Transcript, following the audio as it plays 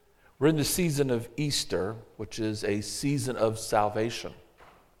We're in the season of Easter, which is a season of salvation,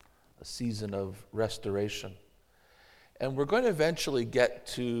 a season of restoration. And we're going to eventually get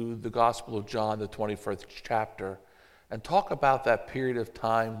to the Gospel of John, the 21st chapter, and talk about that period of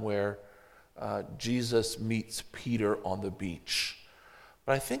time where Jesus meets Peter on the beach.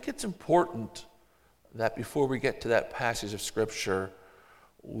 But I think it's important that before we get to that passage of Scripture,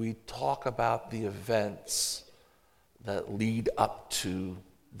 we talk about the events that lead up to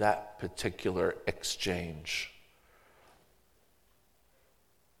that particular exchange.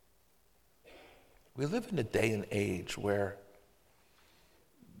 We live in a day and age where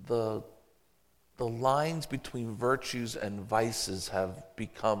the lines between virtues and vices have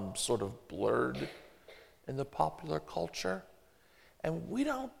become sort of blurred in the popular culture. And we're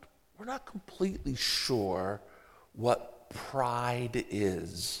not completely sure what pride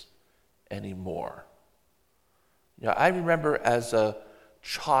is anymore. You know, I remember as a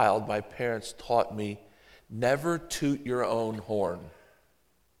child, my parents taught me, never toot your own horn.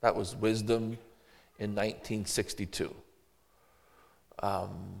 That was wisdom in 1962.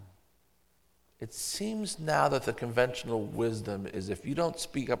 It seems now that the conventional wisdom is if you don't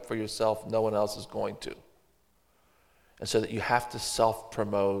speak up for yourself, no one else is going to. And so that you have to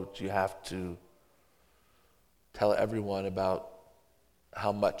self-promote, you have to tell everyone about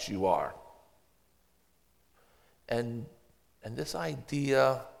how much you are. And this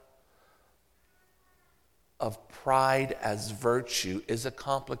idea of pride as virtue is a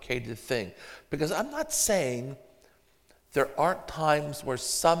complicated thing. Because I'm not saying there aren't times where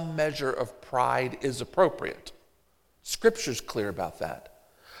some measure of pride is appropriate. Scripture's clear about that.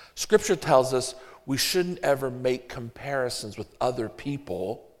 Scripture tells us we shouldn't ever make comparisons with other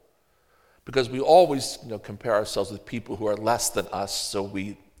people because we always, compare ourselves with people who are less than us so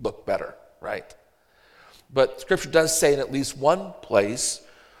we look better, right? But Scripture does say in at least one place,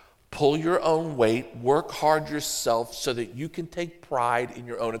 pull your own weight, work hard yourself so that you can take pride in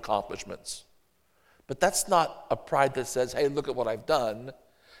your own accomplishments. But that's not a pride that says, hey, look at what I've done.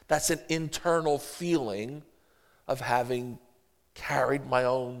 That's an internal feeling of having carried my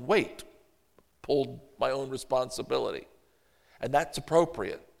own weight, pulled my own responsibility. And that's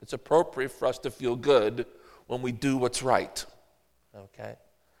appropriate. It's appropriate for us to feel good when we do what's right. Okay?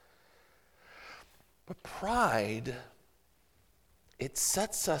 But pride, it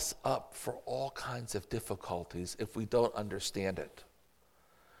sets us up for all kinds of difficulties if we don't understand it.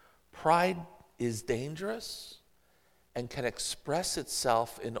 Pride is dangerous and can express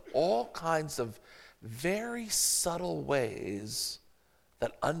itself in all kinds of very subtle ways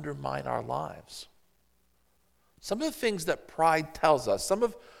that undermine our lives. Some of the things that pride tells us, some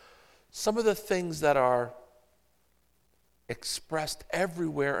of the things that are expressed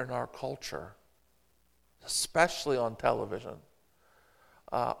everywhere in our culture, especially on television,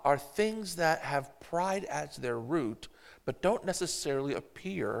 are things that have pride as their root, but don't necessarily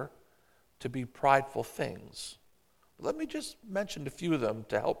appear to be prideful things. Let me just mention a few of them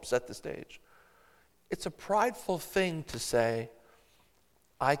to help set the stage. It's a prideful thing to say,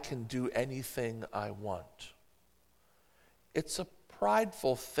 I can do anything I want. It's a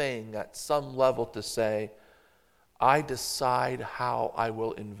prideful thing at some level to say, I decide how I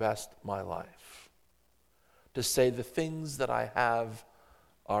will invest my life. To say the things that I have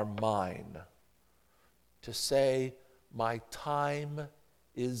are mine. To say my time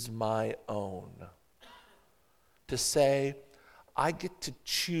is my own. To say I get to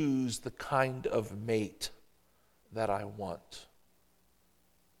choose the kind of mate that I want.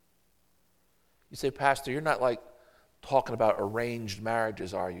 You say, Pastor, you're not like talking about arranged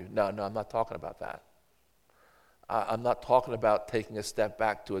marriages, are you? No, I'm not talking about that. I'm not talking about taking a step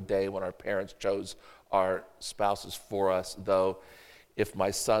back to a day when our parents chose our spouses for us, though if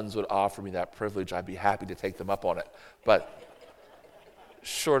my sons would offer me that privilege, I'd be happy to take them up on it. But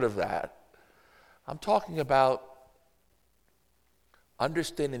short of that, I'm talking about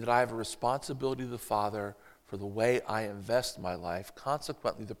understanding that I have a responsibility to the Father for the way I invest my life.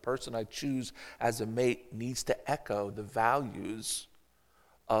 Consequently, the person I choose as a mate needs to echo the values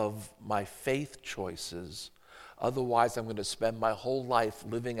of my faith choices. Otherwise, I'm going to spend my whole life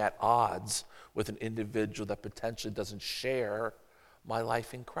living at odds with an individual that potentially doesn't share my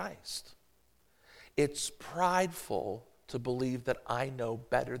life in Christ. It's prideful to believe that I know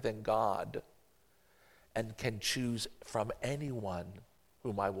better than God and can choose from anyone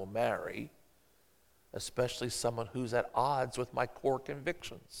whom I will marry, especially someone who's at odds with my core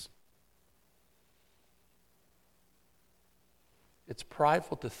convictions. It's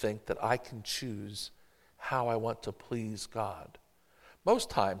prideful to think that I can choose how I want to please God.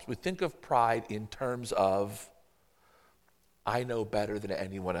 Most times we think of pride in terms of I know better than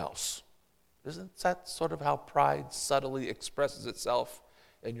anyone else. Isn't that sort of how pride subtly expresses itself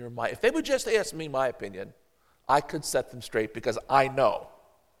in your mind? If they would just ask me my opinion, I could set them straight because I know.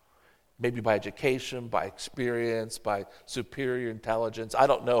 Maybe by education, by experience, by superior intelligence. I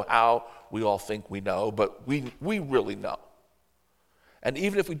don't know how we all think we know, but we really know. And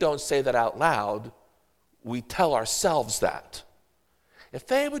even if we don't say that out loud, we tell ourselves that. If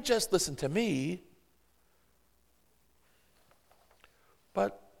they would just listen to me,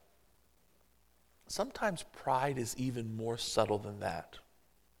 but sometimes pride is even more subtle than that.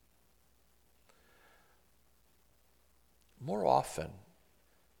 More often,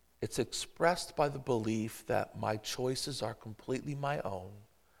 it's expressed by the belief that my choices are completely my own,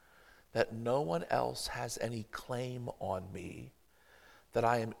 that no one else has any claim on me, that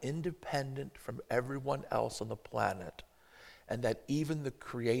I am independent from everyone else on the planet, and that even the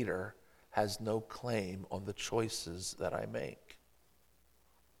Creator has no claim on the choices that I make.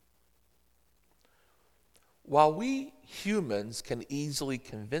 While we humans can easily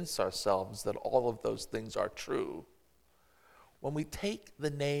convince ourselves that all of those things are true, when we take the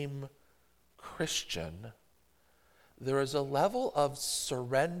name Christian, there is a level of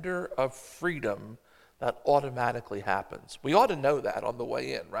surrender of freedom that automatically happens. We ought to know that on the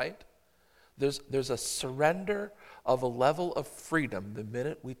way in, right? There's a surrender of a level of freedom the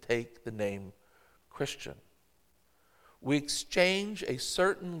minute we take the name Christian. We exchange a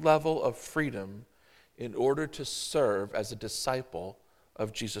certain level of freedom in order to serve as a disciple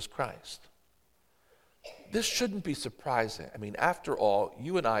of Jesus Christ. This shouldn't be surprising. I mean, after all,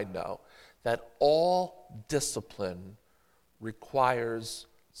 you and I know that all discipline requires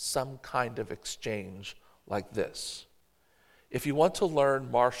some kind of exchange like this. If you want to learn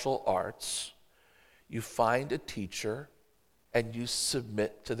martial arts, you find a teacher and you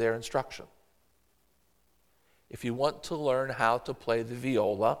submit to their instruction. If you want to learn how to play the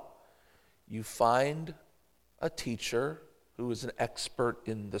viola, you find a teacher who is an expert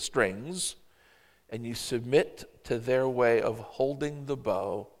in the strings, and you submit to their way of holding the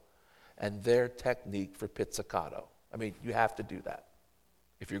bow and their technique for pizzicato. I mean, you have to do that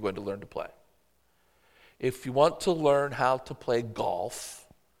if you're going to learn to play. If you want to learn how to play golf,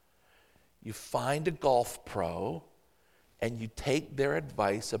 you find a golf pro and you take their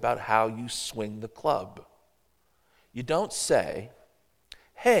advice about how you swing the club. You don't say,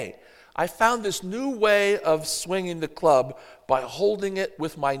 hey, I found this new way of swinging the club by holding it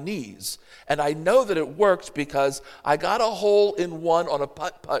with my knees. And I know that it works because I got a hole in one on a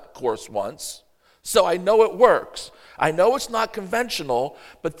putt-putt course once, so I know it works. I know it's not conventional,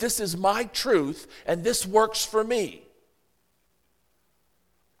 but this is my truth, and this works for me.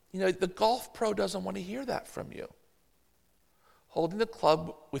 You know, the golf pro doesn't want to hear that from you. Holding the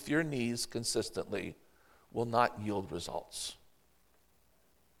club with your knees consistently will not yield results.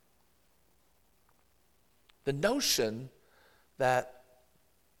 The notion that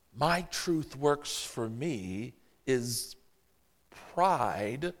my truth works for me is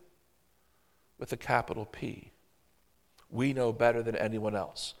pride with a capital P. We know better than anyone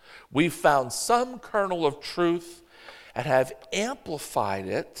else. We've found some kernel of truth and have amplified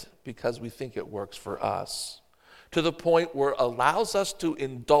it because we think it works for us, to the point where it allows us to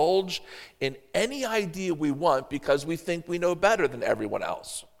indulge in any idea we want because we think we know better than everyone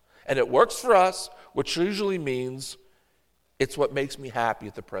else. And it works for us, which usually means it's what makes me happy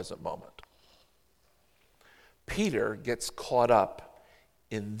at the present moment. Peter gets caught up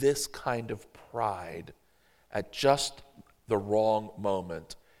in this kind of pride at just the wrong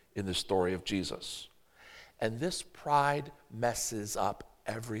moment in the story of Jesus. And this pride messes up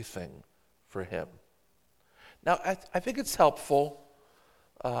everything for him. Now, I think it's helpful.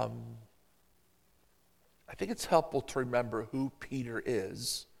 I think it's helpful to remember who Peter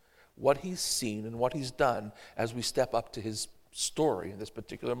is, what he's seen and what he's done as we step up to his story in this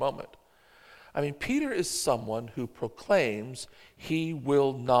particular moment. I mean, Peter is someone who proclaims he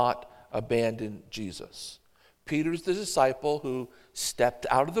will not abandon Jesus. Peter's the disciple who stepped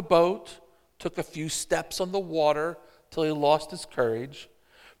out of the boat, took a few steps on the water till he lost his courage.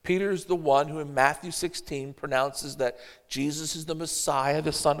 Peter's the one who in Matthew 16 pronounces that Jesus is the Messiah,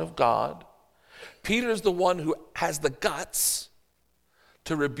 the Son of God. Peter's the one who has the guts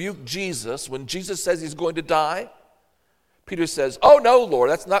to rebuke Jesus when Jesus says he's going to die. Peter says, oh no,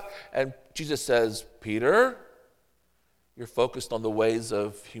 Lord, that's not. And Jesus says, Peter, you're focused on the ways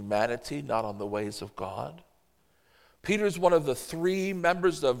of humanity, not on the ways of God. Peter's one of the three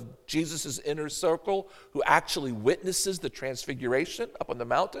members of Jesus' inner circle who actually witnesses the transfiguration up on the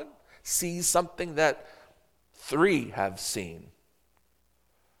mountain, sees something that three have seen.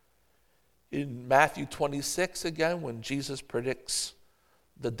 In Matthew 26, again, when Jesus predicts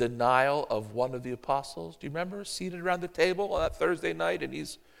the denial of one of the apostles, do you remember? Seated around the table on that Thursday night, and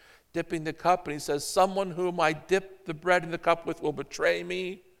he's dipping the cup, and he says, someone whom I dip the bread in the cup with will betray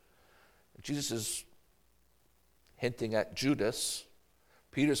me. And Jesus is hinting at Judas.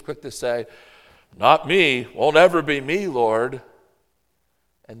 Peter's quick to say, not me, won't ever be me, Lord.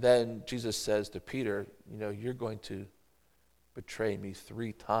 And then Jesus says to Peter, you're going to betray me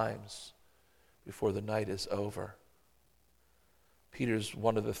 3 times before the night is over. Peter's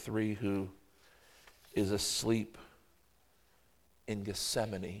one of the 3 who is asleep in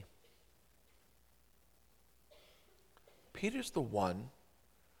Gethsemane. Peter's the one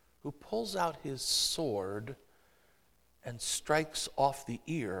who pulls out his sword and strikes off the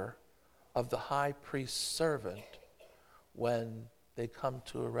ear of the high priest's servant when they come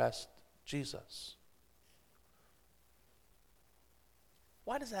to arrest Jesus.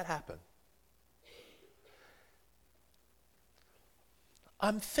 Why does that happen?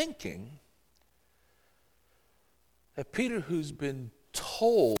 I'm thinking that Peter, who's been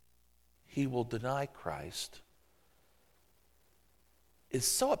told he will deny Christ, is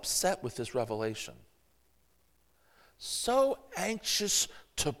so upset with this revelation, so anxious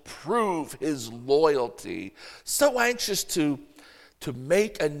to prove his loyalty, so anxious to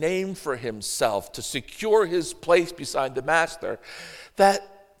make a name for himself, to secure his place beside the master, that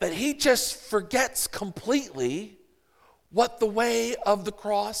he just forgets completely what the way of the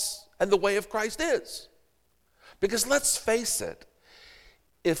cross and the way of Christ is. Because let's face it,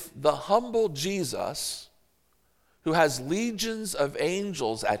 if the humble Jesus, who has legions of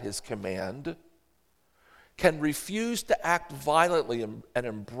angels at his command, can refuse to act violently and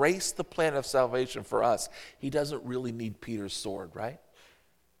embrace the plan of salvation for us, he doesn't really need Peter's sword, right?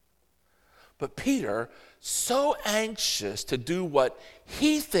 But Peter, so anxious to do what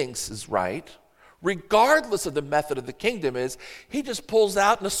he thinks is right, regardless of the method of the kingdom is, he just pulls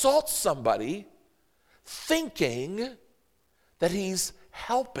out and assaults somebody, thinking that he's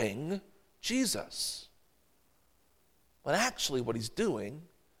helping Jesus. When actually what he's doing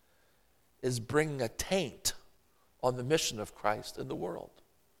is bringing a taint on the mission of Christ in the world.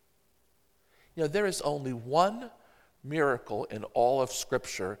 There is only one miracle in all of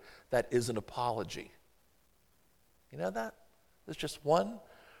Scripture that is an apology. You know that? There's just one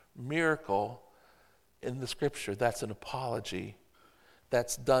miracle in the Scripture that's an apology,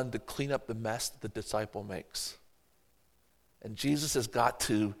 that's done to clean up the mess that the disciple makes. And Jesus has got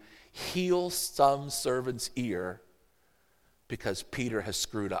to heal some servant's ear because Peter has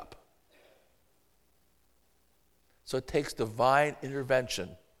screwed up. So it takes divine intervention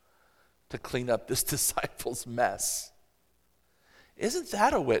to clean up this disciple's mess. Isn't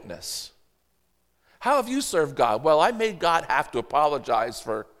that a witness? How have you served God? Well, I made God have to apologize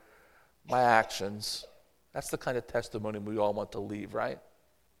for my actions. That's the kind of testimony we all want to leave, right?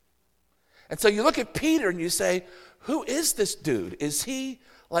 And so you look at Peter and you say, who is this dude? Is he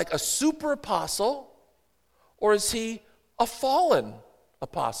like a super apostle, or is he a fallen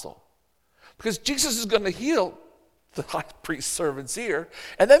apostle? Because Jesus is going to heal the high priest's servant's ear,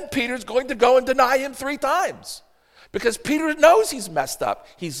 and then Peter's going to go and deny him 3 times. Because Peter knows he's messed up.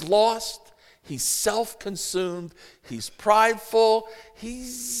 He's lost. He's self-consumed. He's prideful.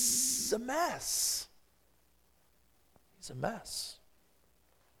 He's a mess. He's a mess.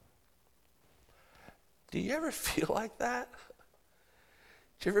 Do you ever feel like that?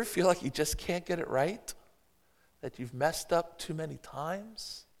 Do you ever feel like you just can't get it right? That you've messed up too many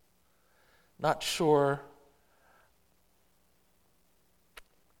times? Not sure.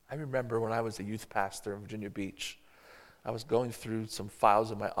 I remember when I was a youth pastor in Virginia Beach, I was going through some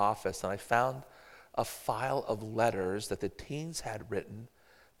files in my office, and I found a file of letters that the teens had written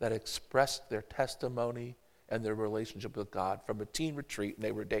that expressed their testimony and their relationship with God from a teen retreat, and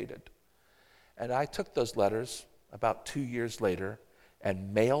they were dated. And I took those letters about 2 years later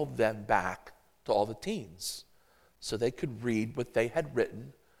and mailed them back to all the teens so they could read what they had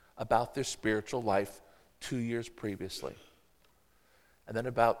written about their spiritual life 2 years previously. And then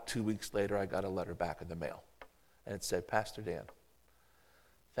about 2 weeks later, I got a letter back in the mail. And it said, Pastor Dan,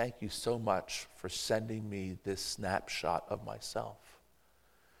 thank you so much for sending me this snapshot of myself,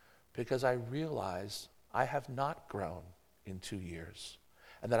 because I realize I have not grown in 2 years,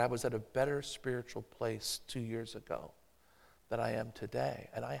 and that I was at a better spiritual place 2 years ago than I am today.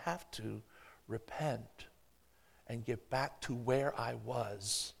 And I have to repent and get back to where I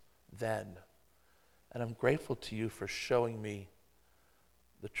was then. And I'm grateful to you for showing me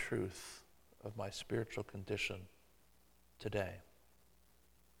the truth of my spiritual condition today.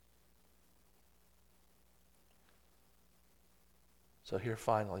 So here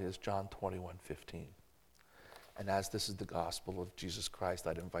finally is John 21:15. And as this is the gospel of Jesus Christ,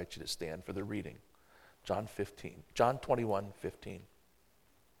 I'd invite you to stand for the reading. John 21:15.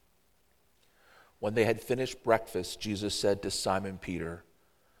 When they had finished breakfast, Jesus said to Simon Peter,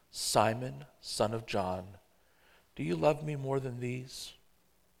 "Simon, son of John, do you love me more than these?"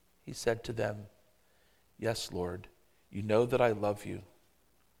 He said to them, "Yes, Lord, you know that I love you."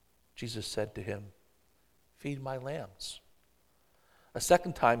 Jesus said to him, "Feed my lambs." A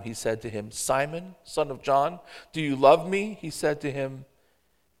second time he said to him, "Simon, son of John, do you love me?" He said to him,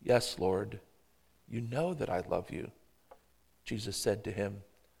 "Yes, Lord, you know that I love you." Jesus said to him,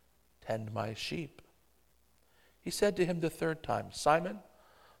 "Tend my sheep." He said to him the third time, "Simon,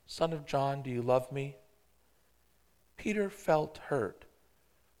 son of John, do you love me?" Peter felt hurt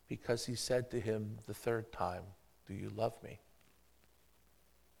because he said to him the third time, "Do you love me?"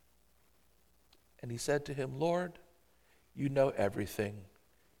 And he said to him, "Lord, you know everything.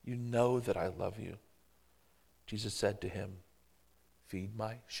 You know that I love you." Jesus said to him, "Feed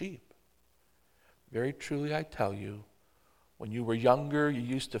my sheep. Very truly I tell you, when you were younger, you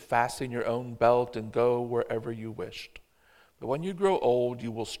used to fasten your own belt and go wherever you wished. But when you grow old,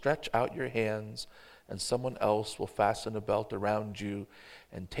 you will stretch out your hands, and someone else will fasten a belt around you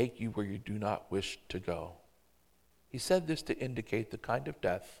and take you where you do not wish to go." He said this to indicate the kind of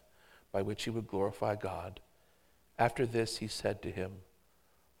death by which he would glorify God. After this, he said to him,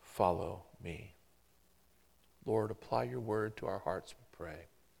 "Follow me." Lord, apply your word to our hearts, we pray.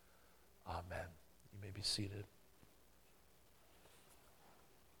 Amen. You may be seated.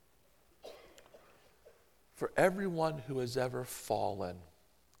 For everyone who has ever fallen,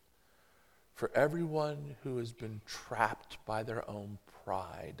 for everyone who has been trapped by their own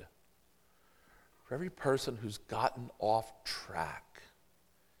pride, for every person who's gotten off track,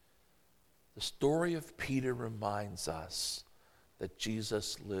 the story of Peter reminds us that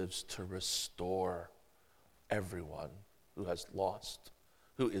Jesus lives to restore everyone who has lost,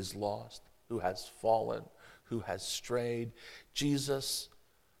 who is lost, who has fallen, who has strayed. Jesus,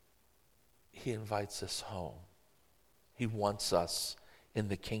 he invites us home. He wants us in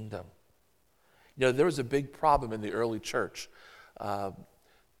the kingdom. You know, there was a big problem in the early church.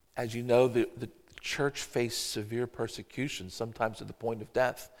 As you know, the church faced severe persecution, sometimes to the point of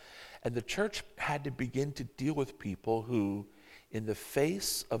death. And the church had to begin to deal with people who, in the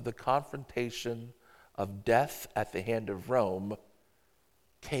face of the confrontation of death at the hand of Rome,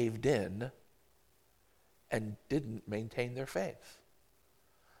 caved in and didn't maintain their faith.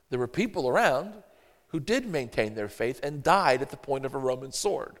 There were people around who did maintain their faith and died at the point of a Roman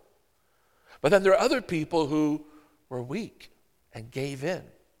sword. But then there are other people who were weak and gave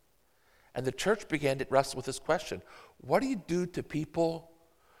in. And the church began to wrestle with this question: what do you do to people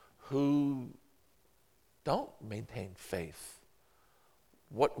who don't maintain faith?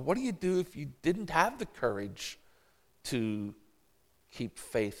 What do you do if you didn't have the courage to keep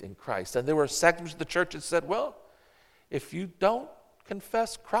faith in Christ? And there were segments of the church that said, well, if you don't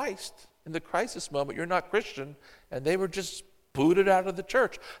confess Christ in the crisis moment, you're not Christian, and they were just booted out of the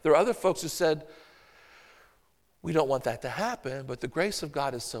church. There are other folks who said, we don't want that to happen, but the grace of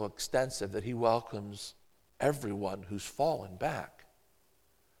God is so extensive that he welcomes everyone who's fallen back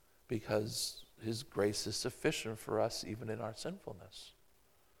because his grace is sufficient for us even in our sinfulness.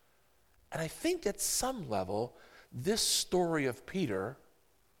 And I think at some level, this story of Peter,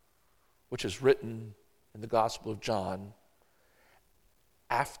 which is written in the Gospel of John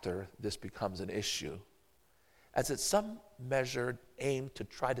after this becomes an issue, as at some measure aimed to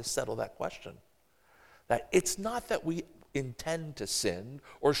try to settle that question. That it's not that we intend to sin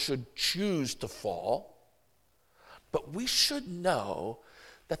or should choose to fall, but we should know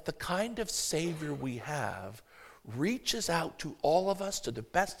that the kind of Savior we have reaches out to all of us, to the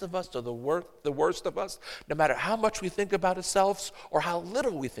best of us, to the worst of us, no matter how much we think about ourselves or how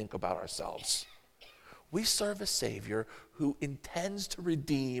little we think about ourselves. We serve a Savior who intends to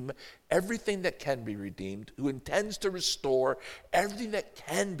redeem everything that can be redeemed, who intends to restore everything that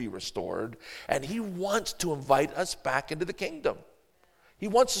can be restored, and he wants to invite us back into the kingdom. He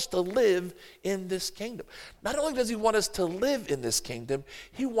wants us to live in this kingdom. Not only does he want us to live in this kingdom,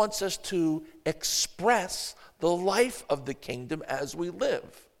 he wants us to express the life of the kingdom as we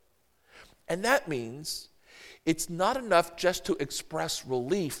live. And that means it's not enough just to express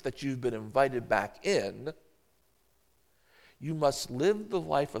relief that you've been invited back in. You must live the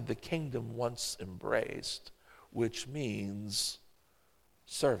life of the kingdom once embraced, which means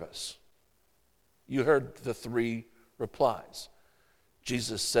service. You heard the three replies.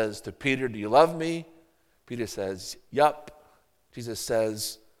 Jesus says to Peter, "Do you love me?" Peter says, "Yup." Jesus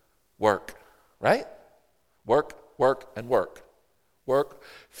says, "Work," right? Work, work, and work. Work,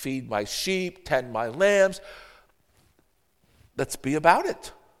 feed my sheep, tend my lambs. Let's be about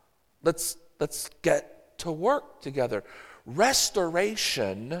it. Let's get to work together.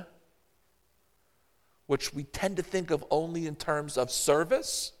 Restoration, which we tend to think of only in terms of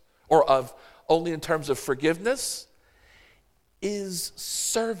service or of only in terms of forgiveness, is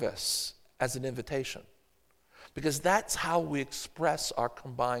service as an invitation. Because that's how we express our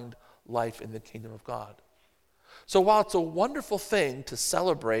combined life in the kingdom of God. So while it's a wonderful thing to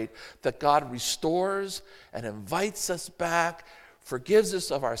celebrate that God restores and invites us back, forgives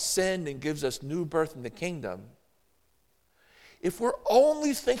us of our sin, and gives us new birth in the kingdom, if we're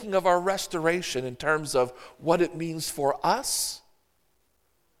only thinking of our restoration in terms of what it means for us,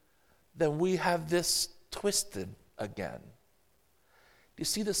 then we have this twisted again. Do you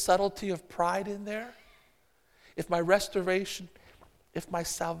see the subtlety of pride in there? If my restoration, if my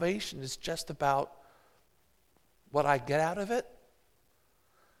salvation is just about what I get out of it,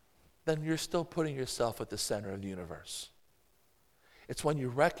 then you're still putting yourself at the center of the universe. It's when you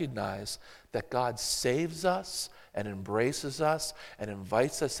recognize that God saves us and embraces us and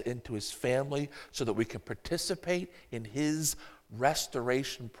invites us into his family so that we can participate in his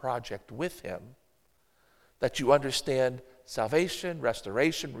restoration project with him, that you understand salvation,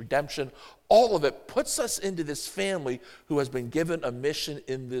 restoration, redemption, all of it puts us into this family who has been given a mission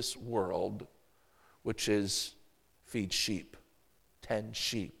in this world, which is feed sheep, tend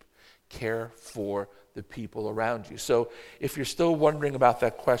sheep, care for the people around you. So if you're still wondering about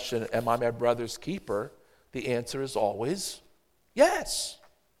that question, am I my brother's keeper? The answer is always yes.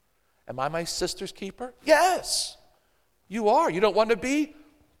 Am I my sister's keeper? Yes. You are. You don't want to be?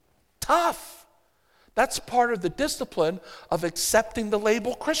 Tough. That's part of the discipline of accepting the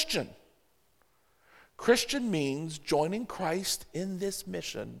label Christian. Christian means joining Christ in this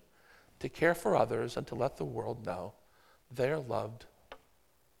mission to care for others and to let the world know they're loved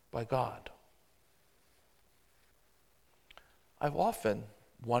by God. I've often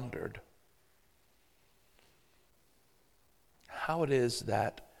wondered how it is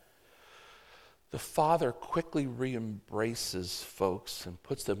that the Father quickly re-embraces folks and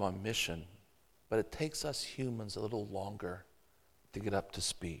puts them on mission, but it takes us humans a little longer to get up to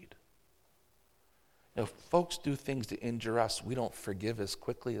speed. If folks do things to injure us, we don't forgive as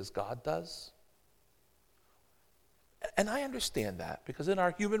quickly as God does. And I understand that, because in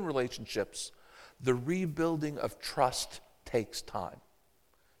our human relationships, the rebuilding of trust takes time.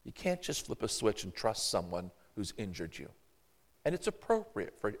 You can't just flip a switch and trust someone who's injured you. And it's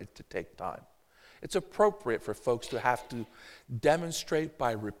appropriate for it to take time. It's appropriate for folks to have to demonstrate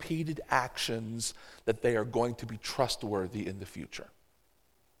by repeated actions that they are going to be trustworthy in the future.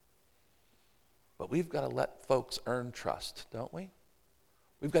 But we've got to let folks earn trust, don't we?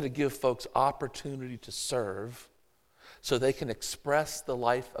 We've got to give folks opportunity to serve so they can express the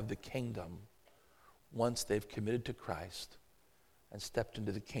life of the kingdom once they've committed to Christ and stepped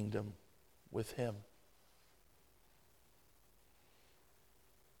into the kingdom with him.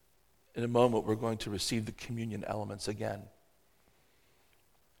 In a moment, we're going to receive the communion elements again.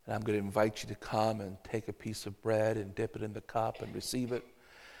 And I'm going to invite you to come and take a piece of bread and dip it in the cup and receive it.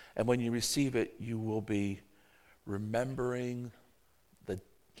 And when you receive it, you will be remembering the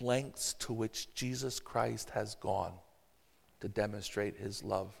lengths to which Jesus Christ has gone to demonstrate his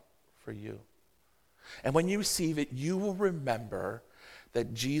love for you. And when you receive it, you will remember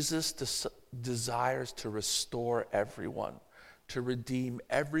that Jesus desires to restore everyone, to redeem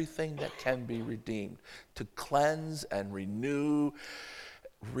everything that can be redeemed, to cleanse and renew,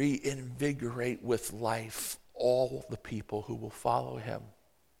 reinvigorate with life all the people who will follow him.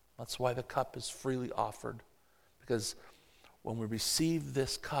 That's why the cup is freely offered, because when we receive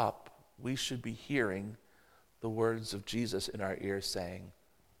this cup, we should be hearing the words of Jesus in our ears saying,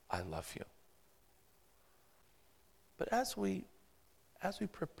 I love you. But as we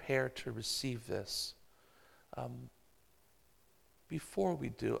prepare to receive this, before we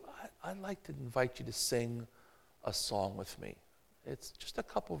do, I'd like to invite you to sing a song with me. It's just a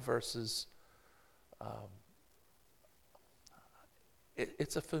couple verses.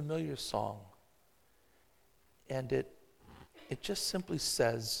 It's a familiar song. And it just simply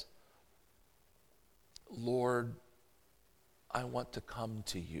says, Lord, I want to come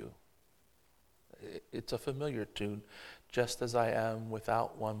to you. It's a familiar tune. Just as I am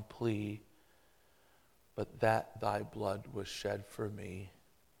without one plea, but that thy blood was shed for me.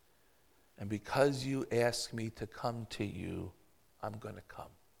 And because you asked me to come to you, I'm going to come.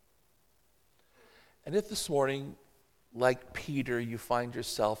 And if this morning, like Peter, you find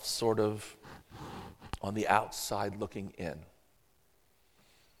yourself sort of on the outside looking in,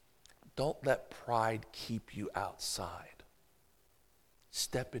 don't let pride keep you outside.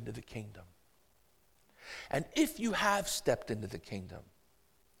 step into the kingdom. And if you have stepped into the kingdom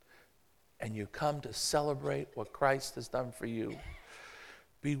and you come to celebrate what Christ has done for you,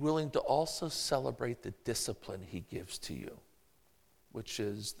 be willing to also celebrate the discipline he gives to you, which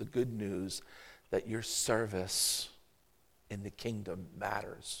is the good news that your service in the kingdom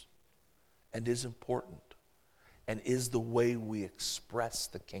matters and is important and is the way we express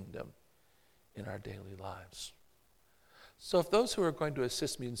the kingdom in our daily lives. So if those who are going to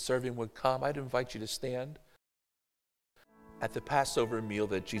assist me in serving would come, I'd invite you to stand. At the Passover meal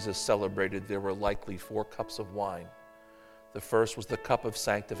that Jesus celebrated, there were likely 4 cups of wine. The first was the cup of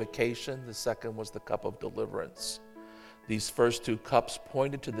sanctification. The second was the cup of deliverance. These first 2 cups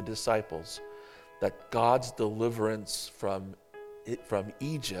pointed to the disciples that God's deliverance from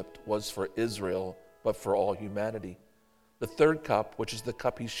Egypt was for Israel, but for all humanity. The third cup, which is the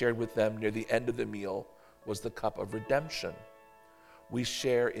cup he shared with them near the end of the meal, was the cup of redemption. We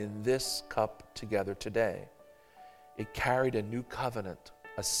share in this cup together today. It carried a new covenant,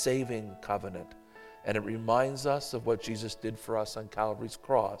 a saving covenant, and it reminds us of what Jesus did for us on Calvary's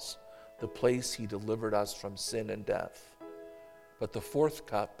cross, the place he delivered us from sin and death. But the fourth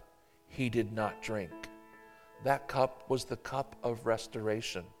cup, he did not drink. That cup was the cup of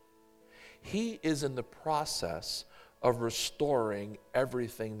restoration. He is in the process of restoring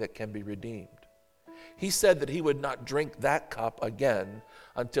everything that can be redeemed. He said that he would not drink that cup again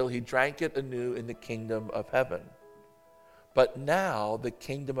until he drank it anew in the kingdom of heaven. But now the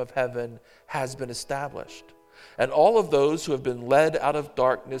kingdom of heaven has been established, and all of those who have been led out of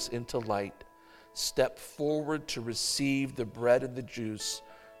darkness into light step forward to receive the bread and the juice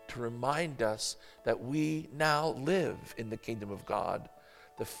to remind us that we now live in the kingdom of God,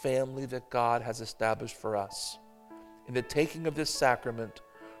 the family that God has established for us. In the taking of this sacrament,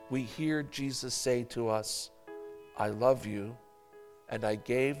 we hear Jesus say to us, "I love you, and I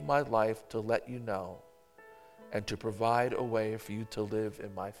gave my life to let you know, and to provide a way for you to live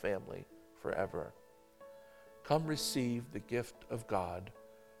in my family forever." Come receive the gift of God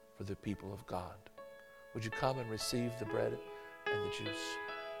for the people of God. Would you come and receive the bread and the juice?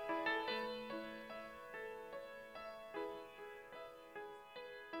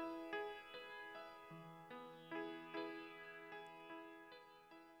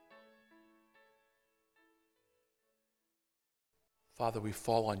 Father, we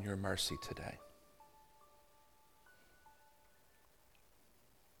fall on your mercy today.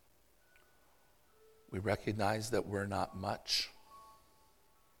 We recognize that we're not much,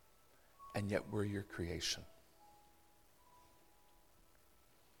 and yet we're your creation.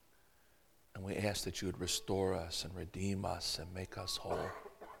 And we ask that you would restore us and redeem us and make us whole.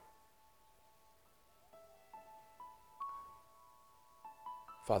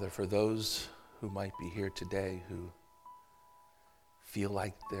 Father, for those who might be here today who feel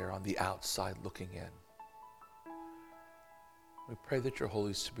like they're on the outside looking in, we pray that your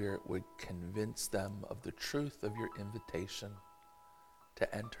Holy Spirit would convince them of the truth of your invitation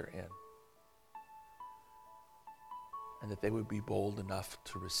to enter in, and that they would be bold enough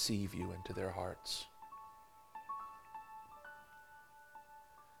to receive you into their hearts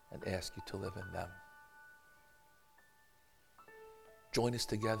and ask you to live in them. Join us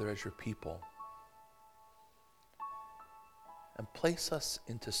together as your people and place us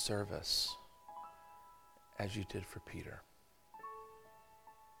into service as you did for Peter.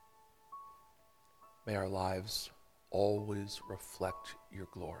 May our lives always reflect your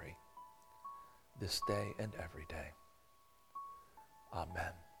glory this day and every day.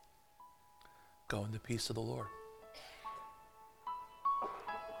 Amen. Go in the peace of the Lord.